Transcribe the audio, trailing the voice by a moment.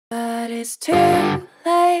it's too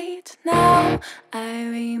late now. I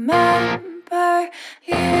remember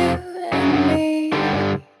you and me,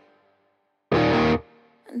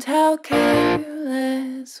 and how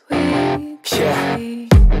careless we could be.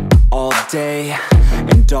 All day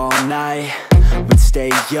and all night, we'd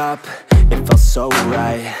stay up, it felt so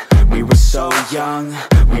right. We were so young,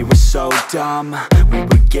 we were so dumb. We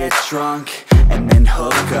would get drunk and then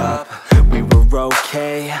hook up. We were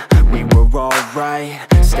okay, we were alright,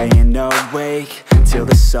 staying awake till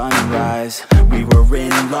the sunrise. We were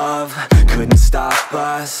in love, couldn't stop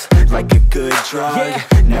us. Like a good drug,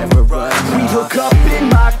 never run off. We'd hook up in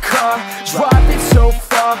my car, driving so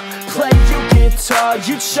far, play your guitar,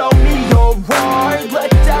 you'd show me your art.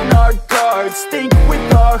 Let down our guards, think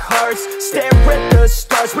with our hearts, stare at the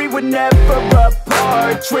stars. We were never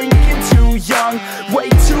apart, drinking too young, way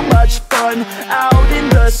too much fun. Out in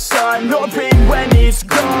the sun, open when it's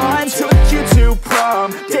gone. Took you to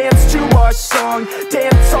prom, dance to our song,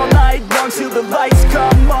 dance all night long till the lights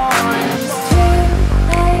come on.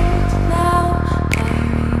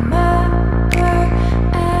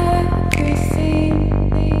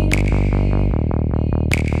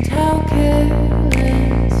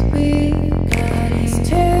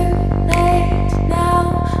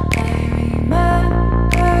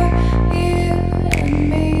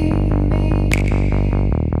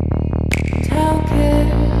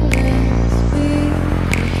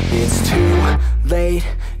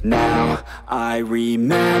 Now I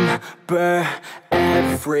remember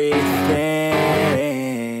everything,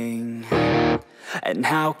 and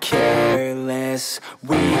how careless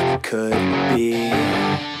we could be,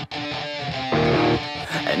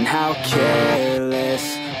 and how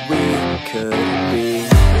careless we could be,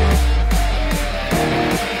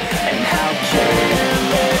 and how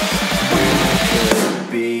careless we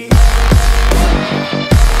could be.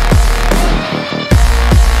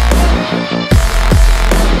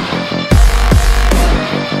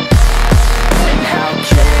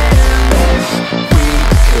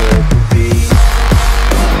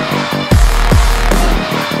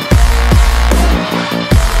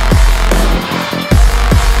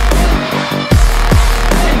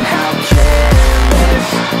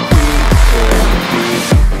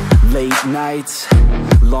 Nights,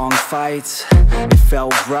 long fights, it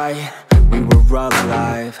felt right, we were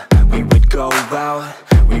alive. We would go out,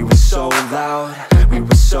 we were so loud, we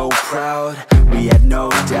were so proud, we had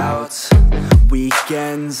no doubts.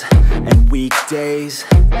 Weekends and weekdays,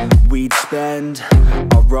 we'd spend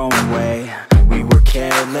our own way. We were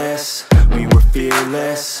careless, we were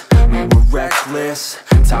fearless, we were reckless,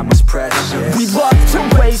 time was precious. We loved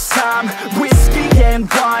to waste time, whiskey and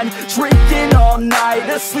wine, drinking all night,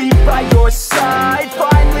 asleep by your side.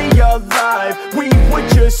 Finally alive, we would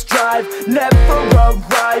just drive, never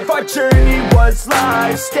arrive. Our journey was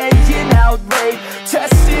live, staying out late,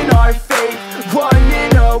 testing our fate,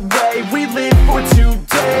 running away. We live for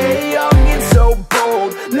today.